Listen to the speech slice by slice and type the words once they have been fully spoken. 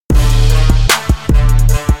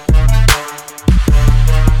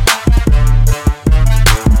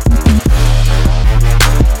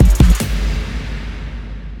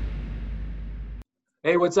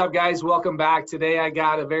what's up, guys? Welcome back. Today I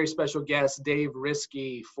got a very special guest, Dave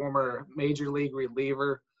Riske, former Major League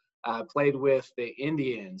reliever. Played with the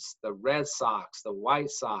Indians, the Red Sox, the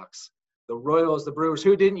White Sox, the Royals, the Brewers.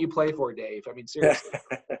 Who didn't you play for, Dave? I mean, seriously.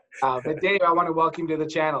 But Dave, I want to welcome you to the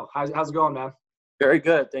channel. How's it going, man? Very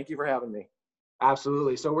good. Thank you for having me.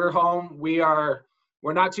 Absolutely. So we're home. We're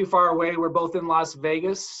not too far away. We're both in Las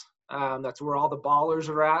Vegas. That's where all the ballers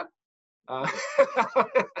are at.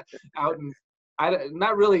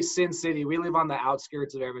 Not really Sin City. We live on the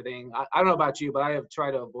outskirts of everything. I don't know about you, but I have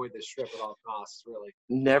tried to avoid this trip at all costs, really.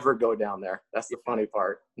 Never go down there. That's the funny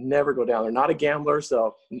part. Never go down there. Not a gambler,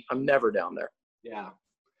 so I'm never down there. Yeah.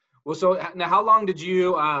 Well, so now how long have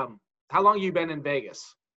you been in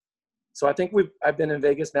Vegas? So I think I've been in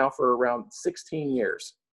Vegas now for around 16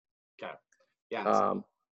 years. Okay. Yeah.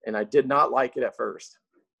 And I did not like it at first.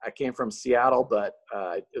 I came from Seattle, but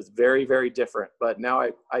it was very, very different. But now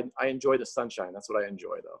I enjoy the sunshine. That's what I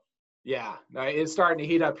enjoy, though. Yeah, it's starting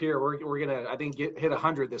to heat up here. We're gonna, I think, hit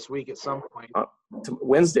 100 this week at some point.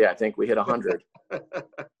 Wednesday, I think we hit 100.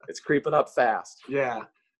 It's creeping up fast. Yeah.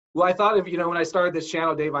 Well, I thought of, when I started this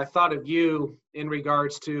channel, Dave, I thought of you in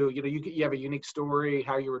regards to, you have a unique story,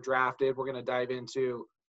 how you were drafted. We're gonna dive into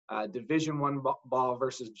Division I ball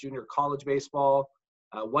versus junior college baseball.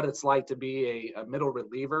 What it's like to be a middle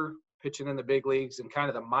reliever pitching in the big leagues, and kind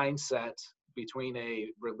of the mindset between a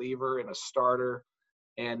reliever and a starter.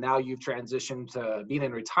 And now you've transitioned to being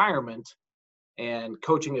in retirement and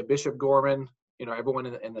coaching at Bishop Gorman. Everyone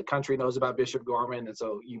in the country knows about Bishop Gorman. And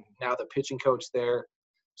so you now the pitching coach there.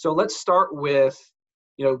 So let's start with,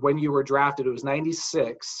 when you were drafted, it was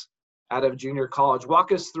 96 out of junior college.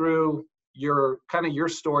 Walk us through your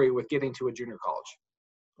story with getting to a junior college.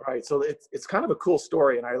 Right. So it's kind of a cool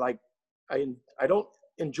story. And I don't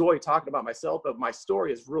enjoy talking about myself, but my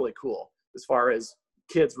story is really cool as far as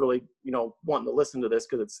kids really, wanting to listen to this,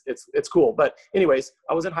 because it's cool. But anyways,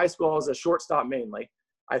 I was in high school. I was a shortstop mainly.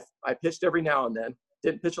 I pitched every now and then.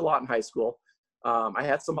 Didn't pitch a lot in high school. I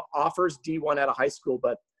had some offers D1 out of high school,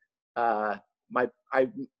 but I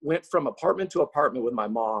went from apartment to apartment with my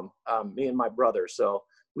mom, me and my brother. So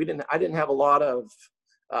I didn't have a lot of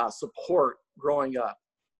support growing up.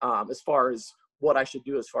 As far as what I should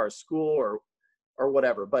do as far as school or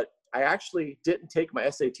whatever. But I actually didn't take my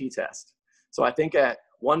SAT test. So I think at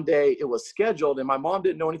one day it was scheduled and my mom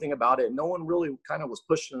didn't know anything about it. No one really kind of was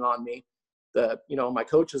pushing it on me, my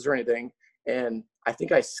coaches or anything. And I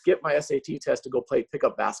think I skipped my SAT test to go play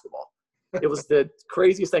pickup basketball. It was the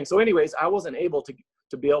craziest thing. So anyways, I wasn't able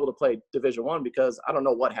to be able to play Division I because I don't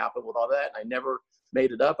know what happened with all that. I never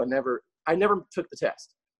made it up. I never took the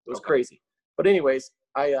test. It was crazy. But anyways,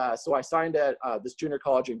 so I signed at this junior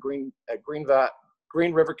college at Green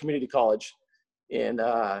River Community College in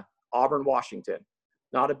Auburn, Washington.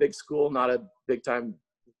 Not a big school, not a big time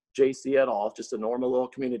JC at all, just a normal little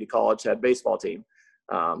community college, had a baseball team.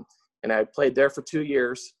 And I played there for 2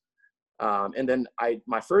 years. And then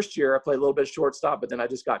my first year I played a little bit of shortstop, but then I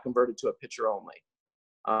just got converted to a pitcher only.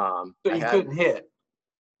 So you couldn't hit.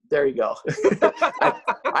 There you go.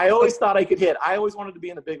 I always thought I could hit. I always wanted to be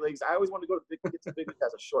in the big leagues. I always wanted to get to the big leagues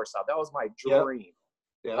as a shortstop. That was my dream.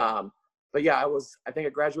 Yeah. But yeah, I think I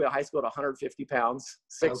graduated high school at 150 pounds,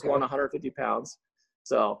 6'1", 150 pounds.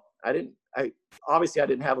 So I didn't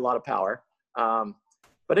have a lot of power.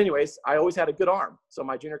 But anyways, I always had a good arm. So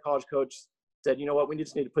my junior college coach said, you know what, we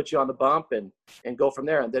just need to put you on the bump and go from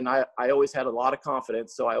there. And then I always had a lot of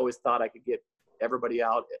confidence. So I always thought I could get everybody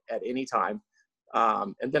out at any time.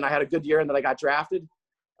 And then I had a good year, and then I got drafted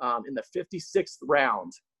in the 56th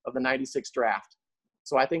round of the 96 draft.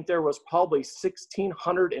 So I think there was probably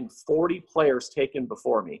 1,640 players taken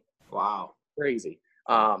before me. Wow. Crazy.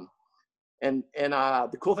 And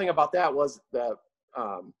the cool thing about that was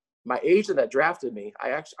my agent that drafted me,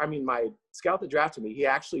 my scout that drafted me, he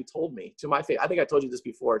actually told me to my face, I think I told you this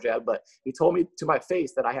before, Jad, but he told me to my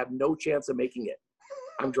face that I have no chance of making it.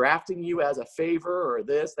 I'm drafting you as a favor or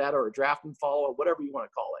this, that, or a draft and follow, whatever you want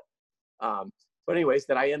to call it. But anyways,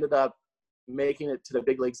 then I ended up making it to the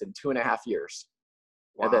big leagues in 2.5 years.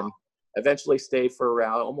 Wow. And then eventually stayed for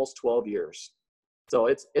around almost 12 years. So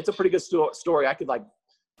it's a pretty good story. I could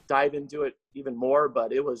dive into it even more,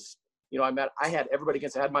 but it was, I had everybody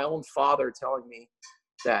against. I had my own father telling me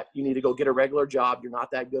that you need to go get a regular job. You're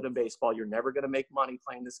not that good in baseball. You're never going to make money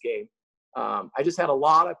playing this game. I just had a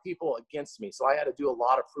lot of people against me. So I had to prove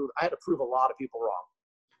a lot of people wrong.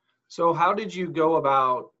 So how did you go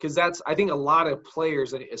about, because I think a lot of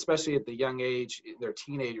players, especially at the young age, they're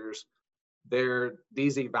teenagers,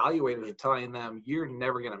 these evaluators are telling them you're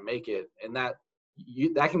never going to make it. And that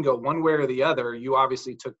can go one way or the other. You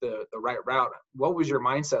obviously took the right route. What was your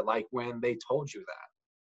mindset like when they told you that?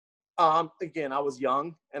 Again, I was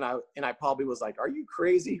young, and I probably was like, "Are you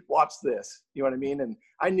crazy? Watch this." You know what I mean? And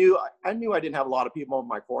I knew I didn't have a lot of people in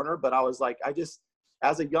my corner, but I was like,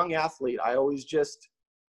 as a young athlete, I always just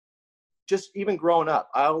even growing up,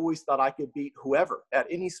 I always thought I could beat whoever at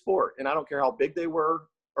any sport, and I don't care how big they were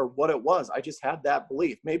or what it was. I just had that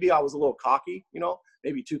belief. Maybe I was a little cocky,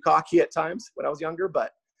 maybe too cocky at times when I was younger,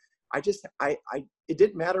 but it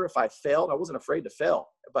didn't matter if I failed. I wasn't afraid to fail,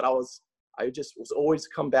 but I just was always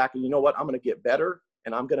come back and, you know what, I'm going to get better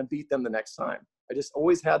and I'm going to beat them the next time. I just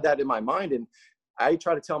always had that in my mind. And I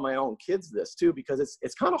try to tell my own kids this too, because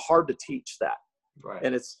it's kind of hard to teach that. Right.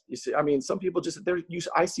 And some people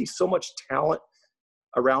I see so much talent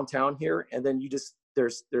around town here. And then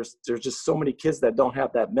there's just so many kids that don't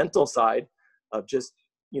have that mental side of just,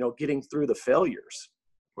 getting through the failures.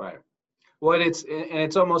 Right. Well,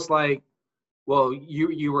 it's almost like, well,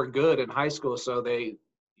 you were good in high school, so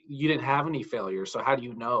you didn't have any failures. So how do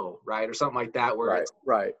you know, right? Or something like that, where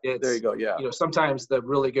right. There you go. Yeah. Sometimes the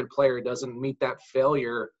really good player doesn't meet that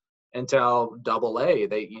failure until AA.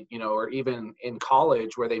 They, or even in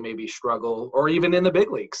college where they maybe struggle, or even in the big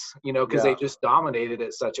leagues, because they just dominated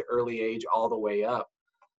at such an early age all the way up.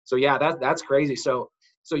 So yeah, that's crazy. So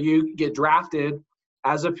you get drafted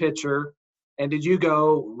as a pitcher. And did you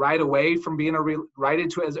go right away from being right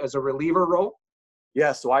into as a reliever role?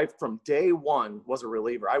 Yeah, so I from day one was a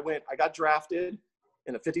reliever. I got drafted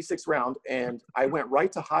in the 56th round, and I went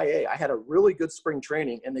right to high A. I had a really good spring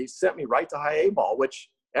training, and they sent me right to high A ball, which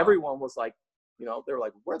everyone was like, they were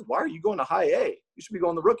like, why are you going to high A? You should be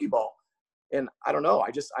going to rookie ball. And I don't know.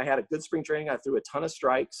 I had a good spring training. I threw a ton of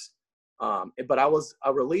strikes, but I was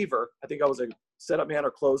a reliever. I think I was a setup man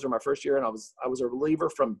or closer my first year, and I was a reliever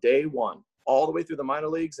from day one, all the way through the minor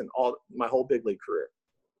leagues and my whole big league career.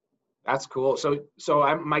 That's cool. So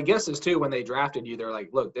my guess is too, when they drafted you, they're like,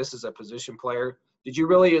 look, this is a position player. Did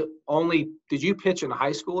you pitch in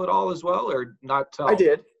high school at all as well, or not? I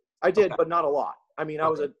did, Okay. but not a lot. I mean,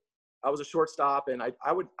 Okay. I was a shortstop, and I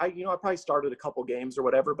probably started a couple games or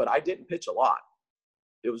whatever, but I didn't pitch a lot.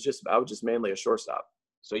 I was just mainly a shortstop.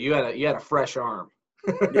 So you had a fresh arm.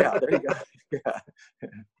 Yeah, there you go. Yeah.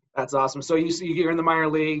 That's awesome. So you're in the minor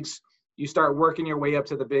leagues, you start working your way up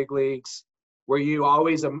to the big leagues. Were you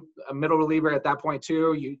always a middle reliever at that point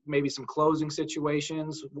too? You maybe some closing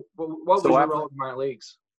situations? What was your role in the minor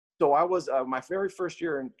leagues? So I was my very first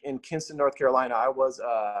year in Kinston, North Carolina. I was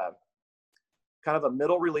kind of a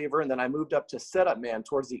middle reliever, and then I moved up to setup man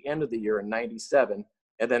towards the end of the year in '97.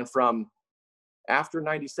 And then from after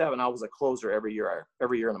 '97, I was a closer every year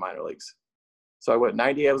in the minor leagues. So I went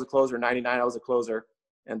 98, I was a closer. 99, I was a closer,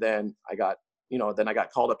 and then I got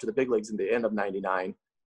called up to the big leagues in the end of '99,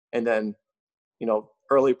 and then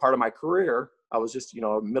early part of my career, I was just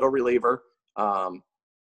a middle reliever.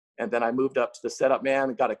 And then I moved up to the setup man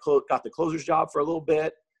and got the closer's job for a little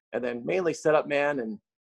bit, and then mainly setup man and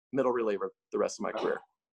middle reliever the rest of my career.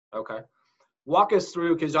 Okay. Walk us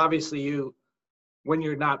through, because obviously when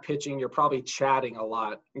you're not pitching, you're probably chatting a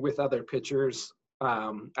lot with other pitchers.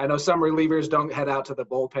 I know some relievers don't head out to the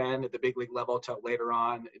bullpen at the big league level till later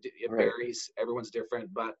on. It varies. Everyone's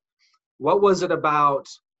different. But what was it about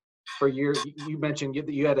for you mentioned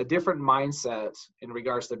you had a different mindset in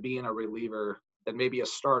regards to being a reliever than maybe a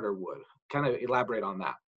starter would. Kind of elaborate on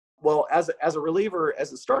that. Well, as a reliever,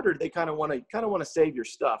 as a starter, they kind of want to save your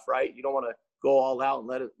stuff, right? You don't want to go all out and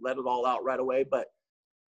let it all out right away. But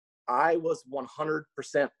I was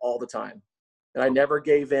 100% all the time, and I never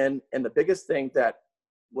gave in. And the biggest thing that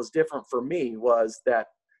was different for me was that,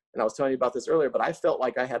 and I was telling you about this earlier, but I felt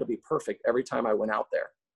like I had to be perfect every time I went out there,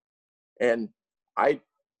 and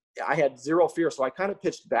I had zero fear, so I kind of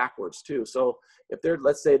pitched backwards too. So if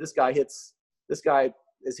let's say this guy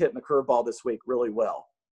is hitting the curveball this week really well,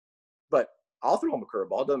 but I'll throw him a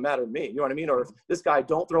curveball. It doesn't matter to me. You know what I mean? Or if this guy,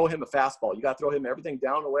 don't throw him a fastball. You got to throw him everything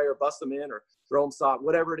down the way, or bust him in, or throw him soft,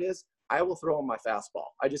 whatever it is. I will throw him my fastball.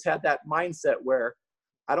 I just had that mindset where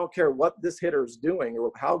I don't care what this hitter is doing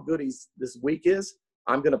or how good this week is.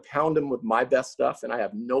 I'm going to pound him with my best stuff, and I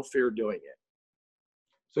have no fear doing it.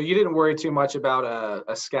 So you didn't worry too much about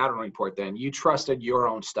a scouting report then. You trusted your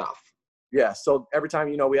own stuff. Yeah. So every time,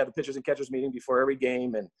 we had the pitchers and catchers meeting before every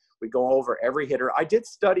game, and we go over every hitter. I did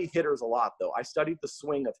study hitters a lot, though. I studied the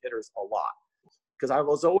swing of hitters a lot, because I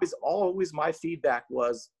was always my feedback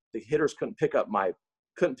was the hitters couldn't pick up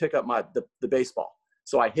the baseball.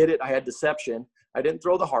 So I hit it. I had deception. I didn't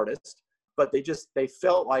throw the hardest, but they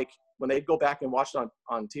felt like when they'd go back and watch it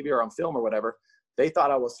on TV or on film or whatever, they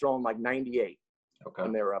thought I was throwing like 98. Okay.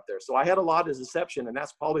 When they were up there. So I had a lot of deception, and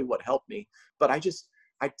that's probably what helped me. But I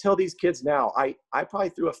tell these kids now, I probably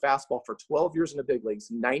threw a fastball for 12 years in the big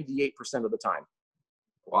leagues, 98% of the time.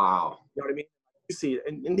 Wow. You know what I mean? You see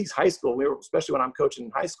in these high school, especially when I'm coaching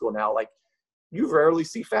in high school now, like you rarely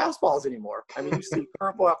see fastballs anymore. I mean, you see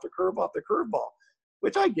curveball after curveball after curveball,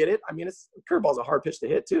 which I get it. I mean, curveball's a hard pitch to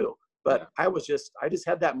hit too. But Yeah. I just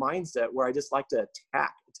had that mindset where I just like to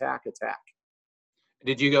attack.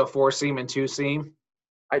 Did you go four seam and two seam?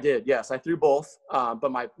 I did, yes. I threw both.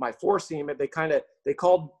 But my four seam, they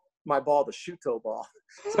called my ball the Shuto ball.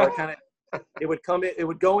 So it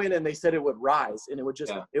would go in, and they said it would rise, and it would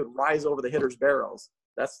rise over the hitter's barrels.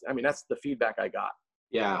 That's the feedback I got.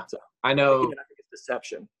 Yeah. So I know. I think it's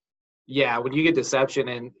deception. Yeah, when you get deception,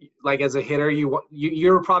 and like as a hitter,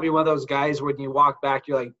 you're probably one of those guys when you walk back,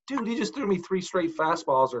 you're like, dude, he just threw me 3 straight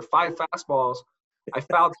fastballs or 5 fastballs. I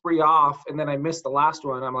fouled 3 off, and then I missed the last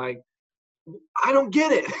one. I'm like, I don't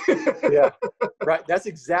get it. Yeah, right. That's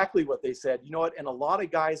exactly what they said. You know what? And a lot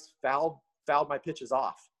of guys fouled my pitches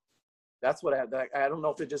off. That's what I don't know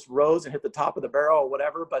if it just rose and hit the top of the barrel or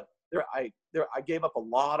whatever, but I gave up a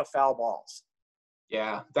lot of foul balls.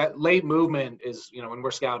 Yeah, that late movement is, when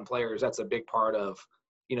we're scouting players, that's a big part of,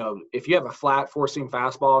 if you have a flat four-seam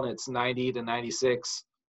fastball and it's 90 to 96,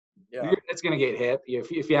 it's going to get hit.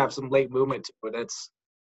 If you have some late movement to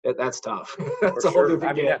it, that's tough. That's For a whole sure.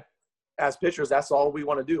 different game. As pitchers, that's all we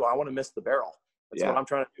want to do. I want to miss the barrel. That's what I'm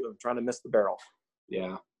trying to do. I'm trying to miss the barrel.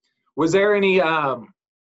 Yeah. Was there any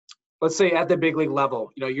let's say at the big league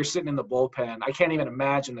level, you're sitting in the bullpen. I can't even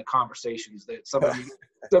imagine the conversations that some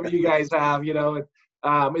of you guys have,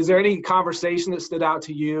 is there any conversation that stood out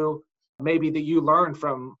to you, maybe that you learned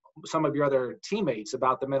from some of your other teammates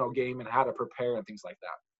about the mental game and how to prepare and things like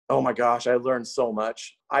that? Oh my gosh, I learned so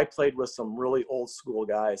much. I played with some really old school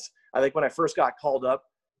guys. I think when I first got called up,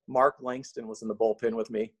 Mark Langston was in the bullpen with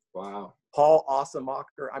me. Wow. Paul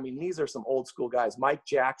Osamacher. I mean, these are some old school guys. Mike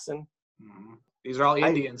Jackson. Mm-hmm. These are all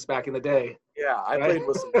Indians back in the day. Yeah, I played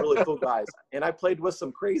with some really cool guys. And I played with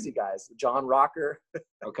some crazy guys. John Rocker.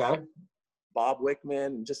 Okay. Bob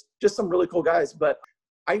Wickman. Just some really cool guys. But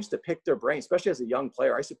I used to pick their brains, especially as a young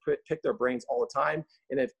player. I used to pick their brains all the time.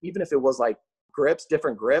 And even if it was like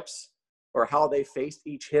different grips, or how they faced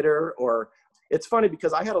each hitter, or it's funny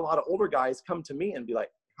because I had a lot of older guys come to me and be like,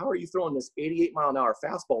 how are you throwing this 88-mile-an-hour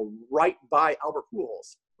fastball right by Albert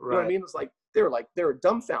Pujols? You know what I mean? It's like they were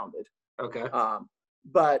dumbfounded. Okay.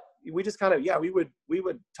 But we just kind of, we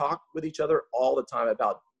would talk with each other all the time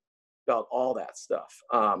about all that stuff.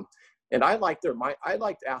 And I liked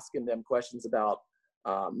asking them questions about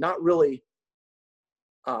not really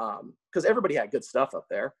because everybody had good stuff up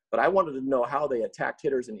there, but I wanted to know how they attacked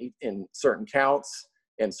hitters in certain counts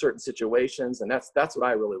and certain situations, and that's what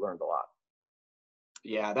I really learned a lot.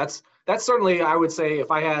 Yeah, that's certainly, I would say, if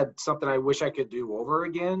I had something I wish I could do over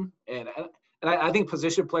again, and I think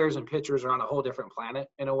position players and pitchers are on a whole different planet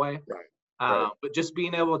in a way. Right. But just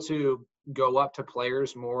being able to go up to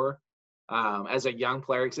players more as a young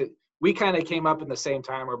player, because we kind of came up in the same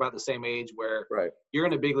time, we're about the same age, where you're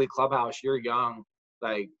in a big league clubhouse, you're young,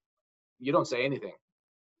 like you don't say anything,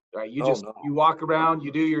 right? You you walk around,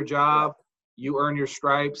 you do your job, you earn your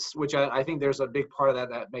stripes, which I think there's a big part of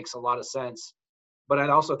that makes a lot of sense. But I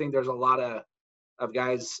also think there's a lot of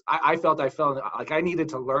guys, I felt like I needed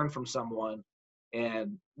to learn from someone.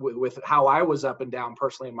 And with how I was up and down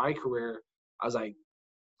personally in my career, I was like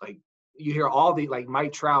you hear all the, like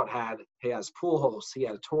Mike Trout has Pujols, he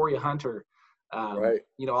had Torrey Hunter,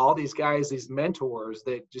 all these guys, these mentors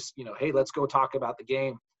that just, hey, let's go talk about the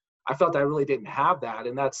game. I felt I really didn't have that.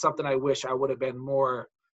 And that's something I wish I would have been more,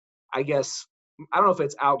 I guess, I don't know if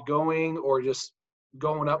it's outgoing or just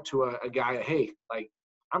going up to a guy, hey, like,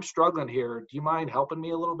 I'm struggling here. Do you mind helping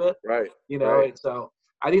me a little bit? Right. And so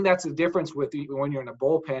I think that's the difference with when you're in a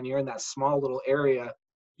bullpen, you're in that small little area.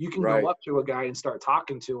 You can go up to a guy and start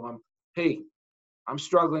talking to him. Hey, I'm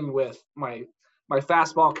struggling with my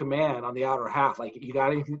fastball command on the outer half. Like, you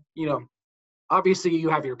got anything, obviously you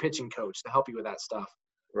have your pitching coach to help you with that stuff.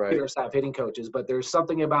 Right. Hitters have hitting coaches, but there's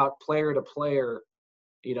something about player to player,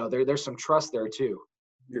 there's some trust there too.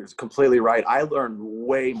 You're completely right. I learned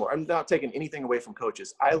way more. I'm not taking anything away from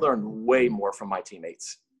coaches. I learned way more from my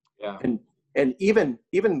teammates. Yeah. And even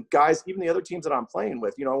guys, even the other teams that I'm playing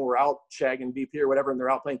with, we're out shagging BP or whatever, and they're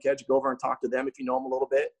out playing catch, go over and talk to them if you know them a little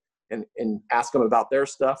bit and ask them about their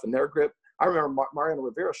stuff and their grip. I remember Mariano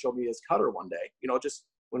Rivera showed me his cutter one day, just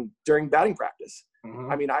during batting practice. Mm-hmm.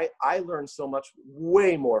 I mean, I learned so much,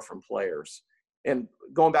 way more from players. And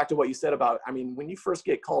going back to what you said about, I mean, when you first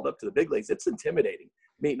get called up to the big leagues, it's intimidating.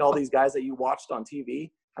 Meeting all these guys that you watched on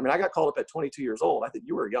TV. I mean, I got called up at 22 years old. I think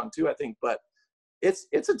you were young too, but it's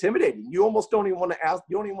intimidating. You almost don't even want to ask.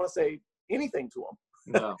 You don't even want to say anything to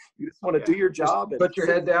them. No. You just want to do your job. Put your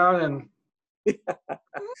head down and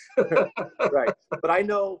Right. But I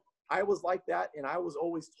know I was like that, and I was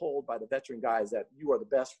always told by the veteran guys that you are the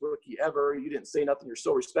best rookie ever. You didn't say nothing. You're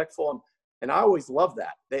so respectful. And I always loved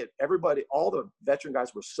that. Everybody, all the veteran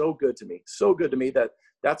guys were so good to me that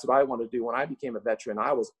that's what I wanted to do. When I became a veteran,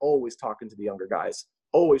 I was always talking to the younger guys,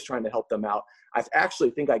 always trying to help them out. I actually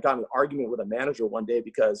think I got in an argument with a manager one day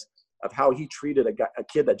because of how he treated a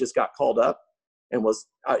kid that just got called up and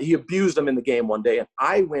he abused him in the game one day. And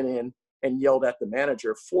I went in and yelled at the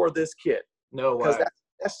manager for this kid. No Because way.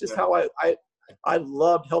 that's just how I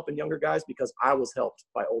loved helping younger guys because I was helped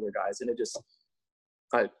by older guys. And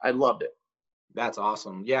I loved it. That's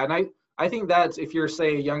awesome. Yeah, and I think that's if you're,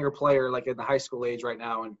 say, a younger player like in the high school age right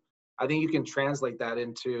now, and I think you can translate that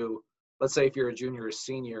into, let's say if you're a junior or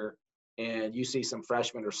senior and you see some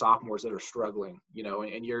freshmen or sophomores that are struggling,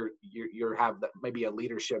 and you're have maybe a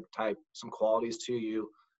leadership type, some qualities to you,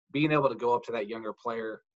 being able to go up to that younger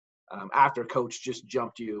player after coach just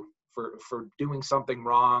jumped you for doing something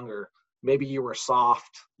wrong, or maybe you were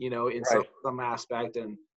soft, in Right. some aspect,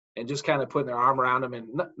 and just kind of putting their arm around them and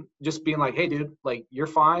just being like, hey, dude, like, you're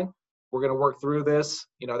fine. We're going to work through this.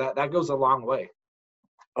 That goes a long way.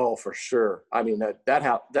 Oh, for sure. I mean, that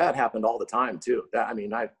happened all the time too.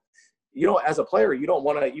 As a player, you don't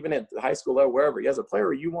want to, even at the high school level, wherever, as a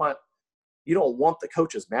player, you don't want the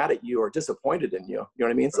coaches mad at you or disappointed in you. You know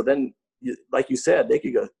what I mean? So then, like you said,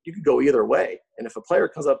 you could go either way. And if a player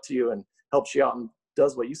comes up to you and helps you out and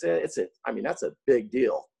does what you say, that's a big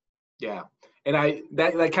deal. Yeah. And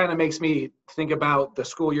that kind of makes me think about the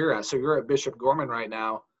school you're at. So you're at Bishop Gorman right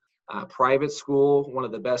now, private school, one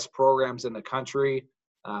of the best programs in the country,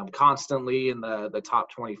 constantly in the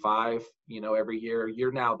top 25, every year.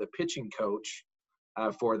 You're now the pitching coach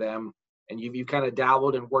for them, and you kind of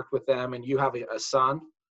dabbled and worked with them, and you have a son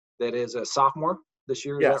that is a sophomore this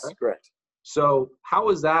year. Is Yes, that right? correct. So how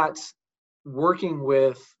is that working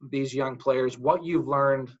with these young players, what you've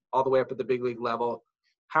learned all the way up at the big league level?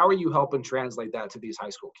 How are you helping translate that to these high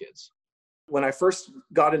school kids? When I first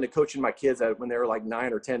got into coaching my kids when they were like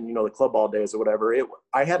 9 or 10, the club ball days or whatever,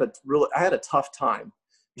 I had a tough time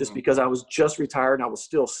just because I was just retired and I was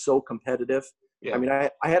still so competitive. Yeah. I mean, I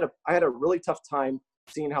had a really tough time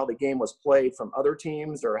seeing how the game was played from other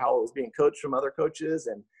teams or how it was being coached from other coaches.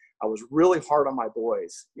 And I was really hard on my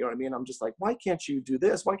boys. You know what I mean? I'm just like, why can't you do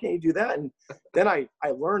this? Why can't you do that? And then I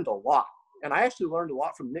learned a lot. And I actually learned a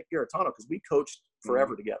lot from Nick Garitano because we coached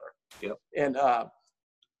forever together. Yep.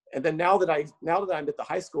 And then now that I'm at the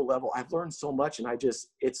high school level, I've learned so much, and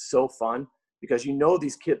it's so fun because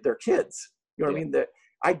these kids, they're kids. You know what I mean? That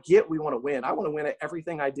I get we want to win. I want to win at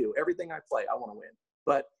everything I do, everything I play. I want to win.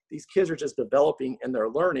 But these kids are just developing and they're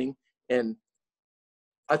learning, and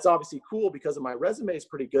that's obviously cool because of my resume is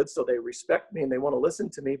pretty good, so they respect me and they want to listen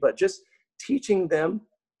to me. But just teaching them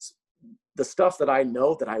the stuff that I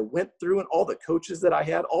know, that I went through, and all the coaches that I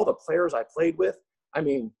had, all the players I played with. I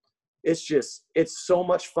mean, it's so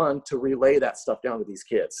much fun to relay that stuff down to these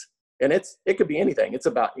kids. And it could be anything. It's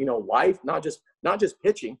about, life, not just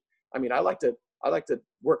pitching. I mean, I like to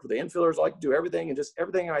work with the infielders. I like to do everything, and just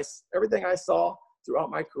everything I saw throughout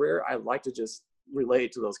my career, I like to just relay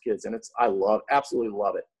it to those kids. And absolutely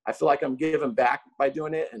love it. I feel like I'm giving back by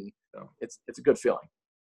doing it, and it's a good feeling.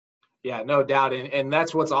 Yeah, no doubt. And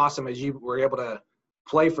that's what's awesome is you were able to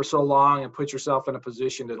play for so long and put yourself in a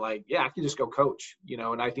position to I can just go coach,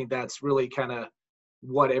 and I think that's really kind of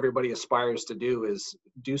what everybody aspires to do, is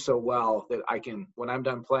do so well that I can, when I'm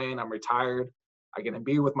done playing, I'm retired, I can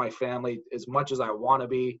be with my family as much as I want to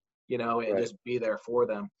be, and right. Just be there for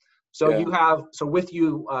them. So with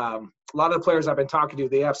you, a lot of the players I've been talking to,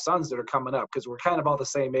 they have sons that are coming up because we're kind of all the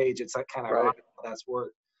same age. It's like kind of right. How that's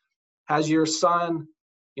worked. Has your son,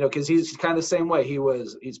 because he's kind of the same way.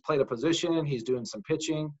 He's played a position. He's doing some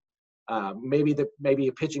pitching.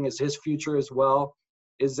 Maybe pitching is his future as well.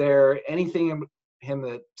 Is there anything in him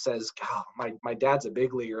that says, God, my dad's a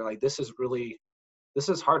big leaguer. Like, this is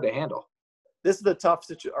hard to handle. This is the tough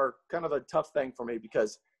situation, or kind of a tough thing for me,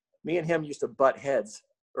 because me and him used to butt heads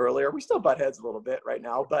earlier. We still butt heads a little bit right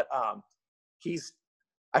now, but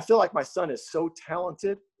I feel like my son is so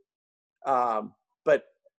talented. But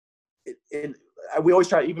we always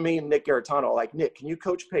try, even me and Nick Garitano, like, Nick, can you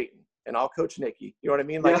coach Peyton? And I'll coach Nicky. You know what I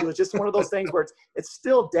mean? Like, It was just one of those things where it's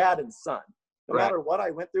still dad and son. No matter what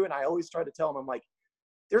I went through, and I always try to tell him, I'm like,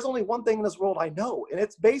 there's only one thing in this world I know, and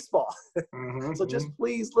it's baseball. So just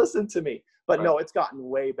please listen to me. But no, it's gotten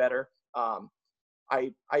way better.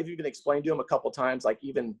 I've even explained to him a couple times, like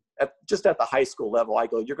even at the high school level, I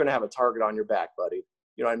go, you're going to have a target on your back, buddy.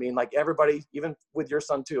 You know what I mean? Like, everybody, even with your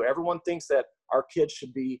son too, everyone thinks that our kids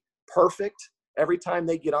should be perfect every time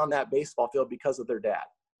they get on that baseball field because of their dad.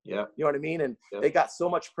 Yeah. You know what I mean? And Yeah. they got so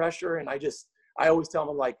much pressure. And I always tell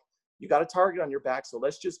them, like, you got a target on your back. So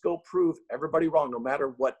let's just go prove everybody wrong. No matter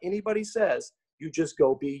what anybody says, you just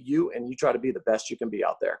go be you, and you try to be the best you can be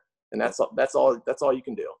out there. And that's all you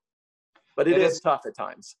can do. But it And is tough at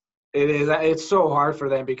times. it's so hard for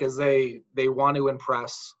them because they want to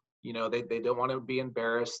impress, you know, they don't want to be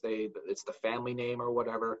embarrassed. It's the family name or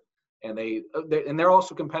whatever. And they're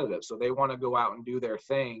also competitive. So they want to go out and do their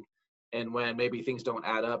thing. And when maybe things don't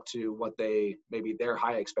add up to what maybe their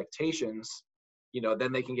high expectations, you know,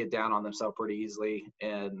 then they can get down on themselves pretty easily.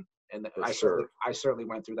 And I certainly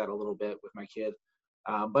went through that a little bit with my kid.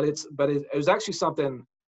 But it was actually something,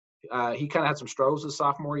 he kind of had some struggles his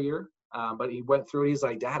sophomore year. But he went through it. He's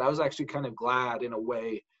like, Dad, I was actually kind of glad in a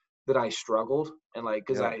way that I struggled. And like,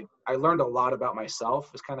 cause I learned a lot about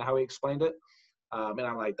myself is kind of how he explained it. And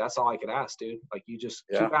I'm like, that's all I could ask, dude. Like, you just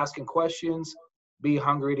keep asking questions, be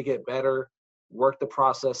hungry to get better, work the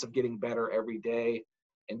process of getting better every day,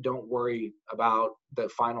 and don't worry about the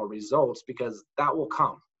final results because that will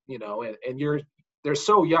come, you know, and they're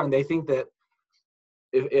so young. They think that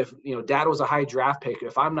if you know, Dad was a high draft pick,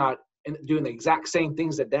 if I'm not doing the exact same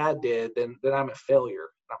things that Dad did, then I'm a failure.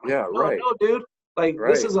 I'm like, no, dude. Like,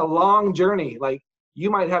 this is a long journey. Like,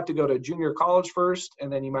 you might have to go to junior college first,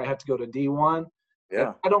 and then you might have to go to D1.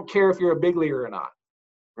 Yeah. I don't care if you're a big leaguer or not.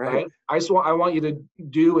 Right. I want you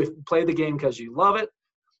to play the game because you love it.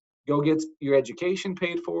 Go get your education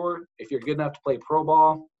paid for. If you're good enough to play pro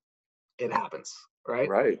ball, it happens. Right.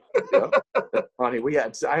 Right. Yeah. That's funny.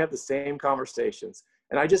 I have the same conversations,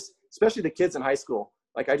 and especially the kids in high school.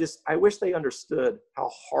 Like, I wish they understood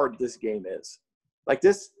how hard this game is. Like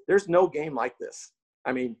there's no game like this.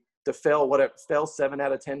 I mean, to fail 7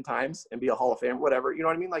 out of 10 times and be a Hall of Famer, whatever, you know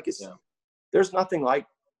what I mean? Like there's nothing like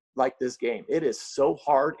this game. It is so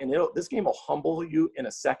hard, and this game will humble you in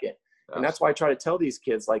a second. And that's why I try to tell these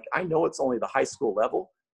kids, like, I know it's only the high school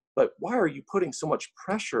level, but why are you putting so much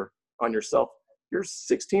pressure on yourself? You're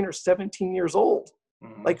 16 or 17 years old.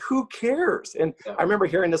 Mm-hmm. Like, who cares? And I remember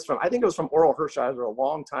hearing this I think it was from Oral Hershiser a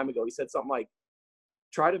long time ago. He said something like,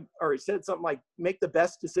 make the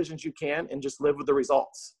best decisions you can and just live with the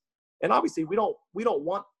results. And obviously we don't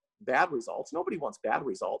want bad results. Nobody wants bad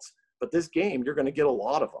results, but this game, you're going to get a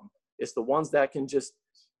lot of them. It's the ones that can just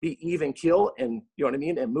be even kill and, you know what I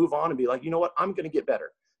mean? And move on and be like, you know what? I'm going to get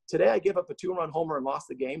better. Today I give up a 2-run homer and lost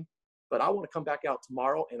the game, but I want to come back out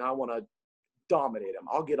tomorrow and I want to dominate them.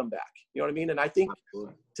 I'll get them back. You know what I mean? And I think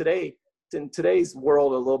in today's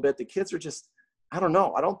world a little bit, the kids are just, I don't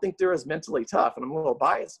know. I don't think they're as mentally tough, and I'm a little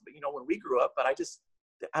biased, but you know, when we grew up, but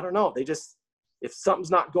I don't know. They just, if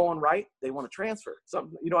something's not going right, they want to transfer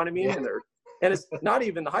something, you know what I mean? Yeah. And it's not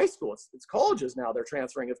even high school. It's colleges now. They're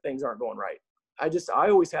transferring if things aren't going right. I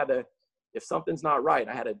always had to, if something's not right,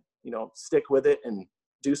 I had to, you know, stick with it and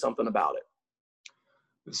do something about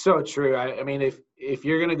it. So true. I mean, if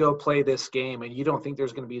you're going to go play this game and you don't think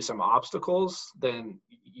there's going to be some obstacles, then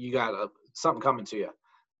you got something coming to you,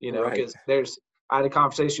 you know, because I had a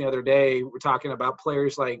conversation the other day. We're talking about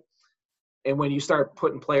players like, and when you start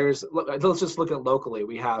putting players, let's just look at locally.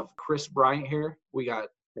 We have Chris Bryant here. We got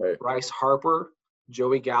Bryce Harper,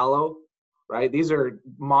 Joey Gallo, right? These are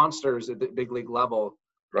monsters at the big league level.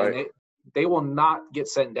 Right. And they will not get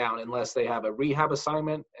sent down unless they have a rehab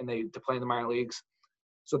assignment and to play in the minor leagues.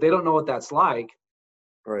 So they don't know what that's like.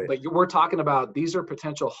 Right. But we're talking about, these are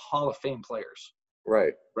potential Hall of Fame players.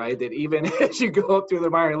 Right. Right. That even as you go up through the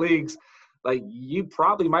minor leagues, like, you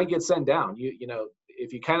probably might get sent down. You know,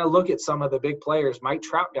 if you kind of look at some of the big players, Mike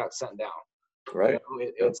Trout got sent down. Right.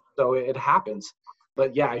 You know, so it happens.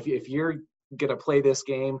 But yeah, if you're going to play this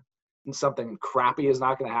game and something crappy is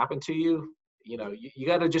not going to happen to you, you know, you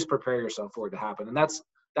got to just prepare yourself for it to happen. And that's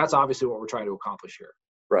obviously what we're trying to accomplish here.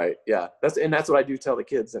 Right. Yeah. That's what I do tell the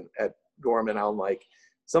kids at Gorman. I'm like,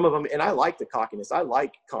 some of them, and I like the cockiness. I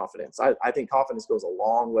like confidence. I think confidence goes a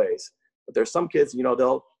long ways. But there's some kids, you know,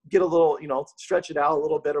 they'll get a little, you know, stretch it out a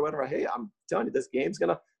little bit or whatever. Hey, I'm telling you, this game's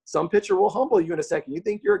some pitcher will humble you in a second. You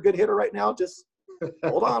think you're a good hitter right now? Just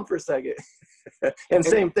hold on for a second. And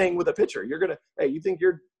same thing with a pitcher. You think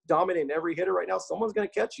you're dominating every hitter right now? Someone's going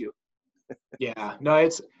to catch you. Yeah, no,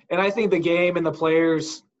 and I think the game and the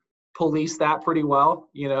players police that pretty well,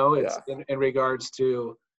 you know, it's in regards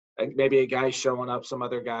to maybe a guy showing up some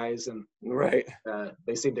other guys, and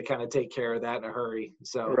they seem to kind of take care of that in a hurry.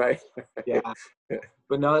 So yeah.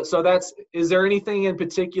 But no, so is there anything in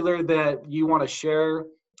particular that you want to share,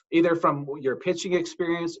 either from your pitching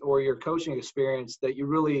experience or your coaching experience, that you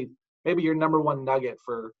really, maybe your number one nugget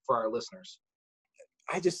for our listeners?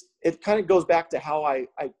 It kind of goes back to how I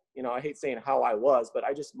you know, I hate saying how I was, but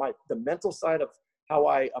the mental side of how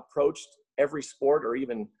I approached every sport, or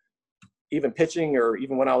even pitching, or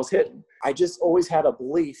even when I was hitting. I just always had a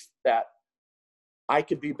belief that I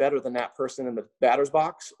could be better than that person in the batter's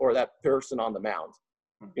box or that person on the mound.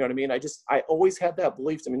 You know what I mean? I always had that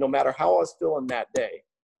belief. I mean, no matter how I was feeling that day,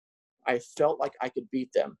 I felt like I could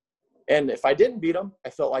beat them. And if I didn't beat them, I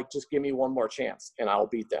felt like, just give me one more chance and I'll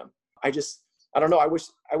beat them. I don't know. I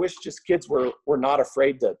wish just kids were not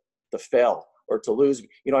afraid to fail or to lose,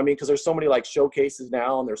 you know what I mean? Because there's so many like showcases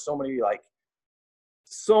now, and there's so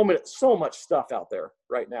much stuff out there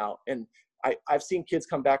right now. And I've seen kids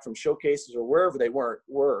come back from showcases or wherever they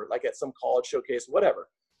were like at some college showcase, whatever.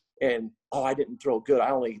 And, oh, I didn't throw good.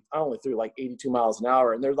 I only threw like 82 miles an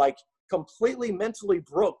hour. And they're like completely mentally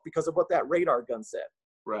broke because of what that radar gun said.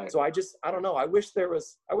 Right. So I don't know. I wish there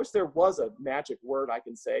was a magic word I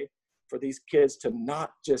can say for these kids to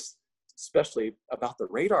not just, especially about the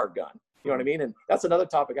radar gun. You know what I mean? And that's another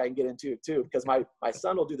topic I can get into too, because my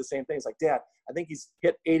son will do the same thing. He's like, Dad, I think he's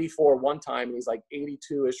hit 84 one time and he's like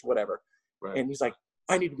 82-ish, whatever. Right. And he's like,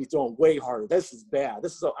 I need to be throwing way harder. This is bad.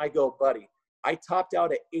 I go, buddy, I topped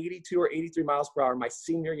out at 82 or 83 miles per hour my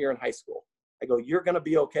senior year in high school. I go, you're going to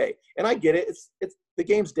be okay. And I get it. It's the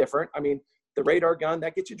game's different. I mean, the radar gun,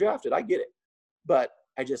 that gets you drafted. I get it. But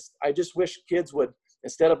I just wish kids would,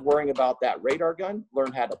 instead of worrying about that radar gun,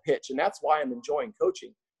 learn how to pitch. And that's why I'm enjoying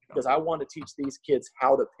coaching, because I want to teach these kids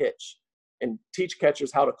how to pitch and teach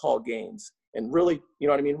catchers how to call games and really, you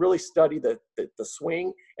know what I mean, really study the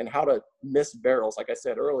swing and how to miss barrels, like I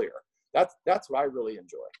said earlier. That's what I really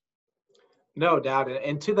enjoy. No doubt.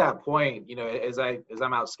 And to that point, you know, as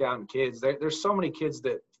I'm out scouting kids, there's so many kids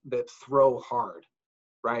that throw hard,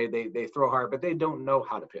 right? They throw hard, but they don't know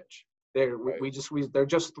how to pitch. They're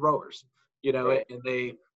just throwers, you know, Right. and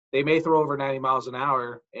they may throw over 90 miles an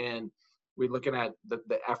hour, and we're looking at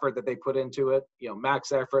the effort that they put into it, you know,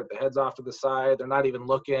 max effort, the head's off to the side. They're not even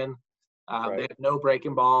looking. Right. They have no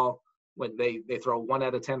breaking ball. When they throw 1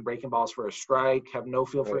 out of 10 breaking balls for a strike, have no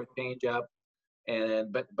feel for a changeup.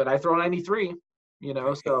 And but I throw 93, you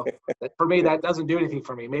know, so for me, that doesn't do anything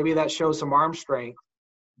for me. Maybe that shows some arm strength,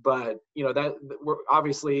 but you know, that we're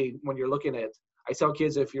obviously, when you're looking at, I tell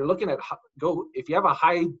kids, if you're looking at if you have a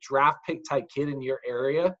high draft pick type kid in your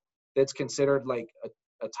area that's considered like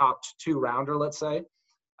a top 2 rounder, let's say,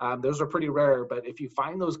 those are pretty rare. But if you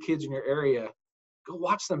find those kids in your area, go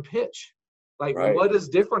watch them pitch. Like, Right. what is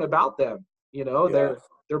different about them? You know, Yeah.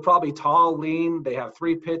 they're probably tall, lean. They have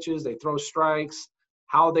 3 pitches. They throw strikes.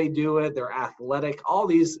 How they do it, they're athletic. All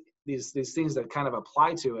these things that kind of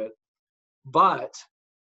apply to it. But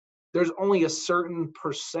there's only a certain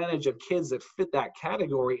percentage of kids that fit that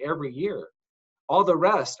category every year. All the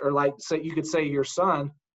rest are like, say, you could say your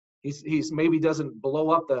son, he's maybe doesn't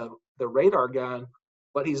blow up the radar gun,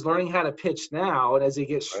 but he's learning how to pitch now. And as he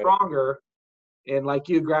gets stronger, and like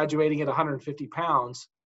you, graduating at 150 pounds,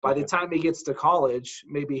 by the time he gets to college,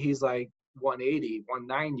 maybe he's like 180,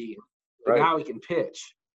 190. But now he can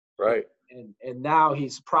pitch. Right. And now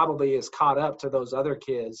he's probably is caught up to those other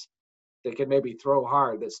kids that can maybe throw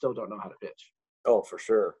hard that still don't know how to pitch. Oh, for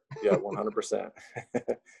sure. Yeah, 100%.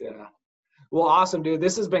 Yeah. Well, awesome, dude.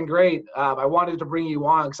 This has been great. I wanted to bring you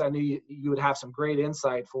on because I knew you would have some great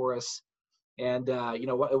insight for us. And, you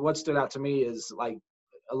know, what stood out to me is, like,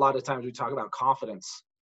 a lot of times we talk about confidence,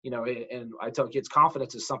 you know, and I tell kids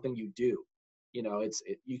confidence is something you do. You know,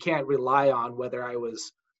 you can't rely on whether I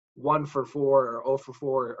was 1 for 4 or 0 for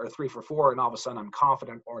 4 or 3 for 4 and all of a sudden I'm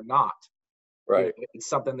confident or not. Right. It's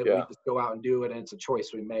something that we just go out and do it, and it's a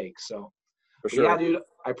choice we make. So, For sure. yeah, dude,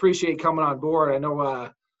 I appreciate coming on board. I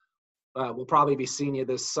know we'll probably be seeing you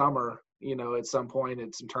this summer, you know, at some point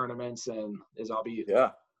at some tournaments, and as I'll be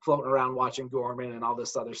floating around watching Gorman and all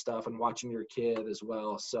this other stuff and watching your kid as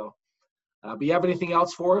well. So, but you have anything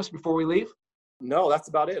else for us before we leave? No, that's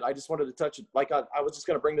about it. I just wanted to touch it. Like I was just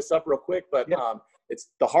going to bring this up real quick, but it's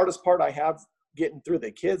the hardest part I have getting through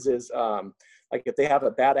the kids is like if they have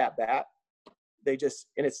a bad at bat, they just,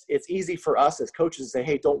 and it's easy for us as coaches to say,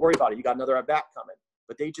 hey, don't worry about it. You got another at bat coming,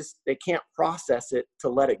 but they can't process it to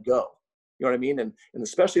let it go. You know what I mean? And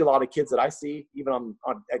especially a lot of kids that I see, even on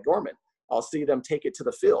at Gorman, I'll see them take it to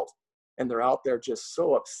the field and they're out there just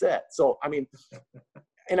so upset. So, I mean,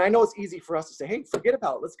 and I know it's easy for us to say, hey, forget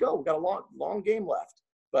about it. Let's go. We've got a long game left.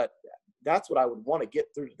 But that's what I would want to get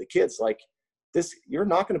through to the kids. Like this, you're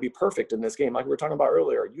not going to be perfect in this game. Like we were talking about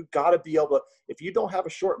earlier, you got to be able to, if you don't have a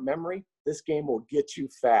short memory, this game will get you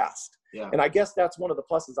fast. Yeah. And I guess that's one of the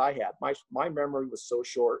pluses I had. My memory was so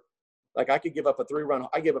short. Like I could give up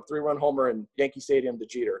I gave up 3-run homer in Yankee Stadium to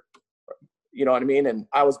Jeter. You know what I mean? And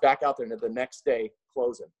I was back out there the next day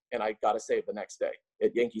closing, and I got to save the next day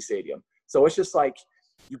at Yankee Stadium. So it's just like,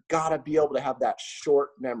 you got to be able to have that short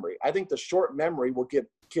memory. I think the short memory will give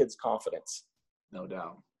kids confidence. No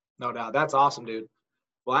doubt. No doubt. That's awesome, dude.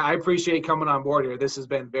 Well, I appreciate coming on board here. This has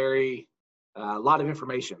been a lot of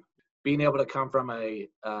information. Being able to come from a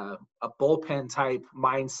bullpen type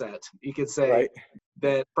mindset, you could say, Right.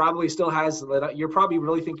 that probably still has, you probably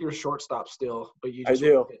really think you're a shortstop still, but you just I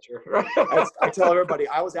do. Pitcher. I tell everybody,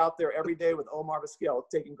 I was out there every day with Omar Vizquel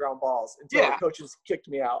taking ground balls until the coaches kicked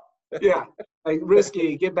me out. Yeah. Like,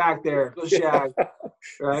 Risky, get back there. Go shag.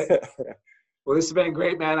 Right. Well, this has been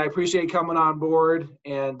great, man. I appreciate you coming on board.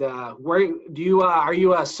 And where do you are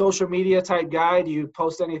you a social media type guy? Do you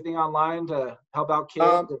post anything online to help out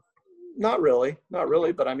kids? Not really,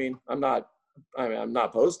 but I mean, I'm not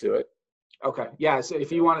opposed to it. Okay. Yeah. So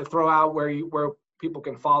if you want to throw out where people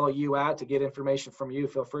can follow you at to get information from you,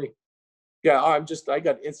 feel free. Yeah, I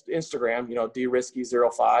got Instagram,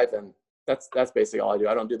 DRisky05, and that's basically all I do.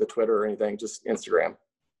 I don't do the Twitter or anything, just Instagram.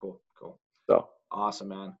 Cool. So awesome,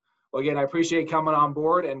 man. Well, again, I appreciate you coming on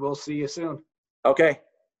board, and we'll see you soon. Okay.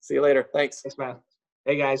 See you later. Thanks. Thanks, man.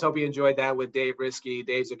 Hey, guys, hope you enjoyed that with Dave Risky.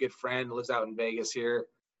 Dave's a good friend, lives out in Vegas here.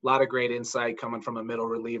 A lot of great insight coming from a middle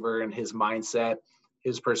reliever and his mindset,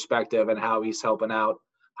 his perspective, and how he's helping out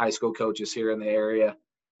high school coaches here in the area.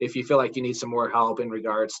 If you feel like you need some more help in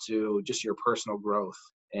regards to just your personal growth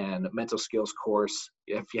and mental skills course,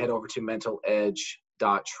 if you head over to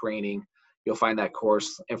mentaledge.training, you'll find that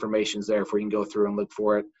course. Information's there for you can go through and look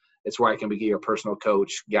for it. It's where I can be your personal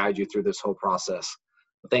coach, guide you through this whole process.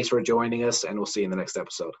 Thanks for joining us, and we'll see you in the next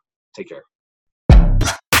episode. Take care.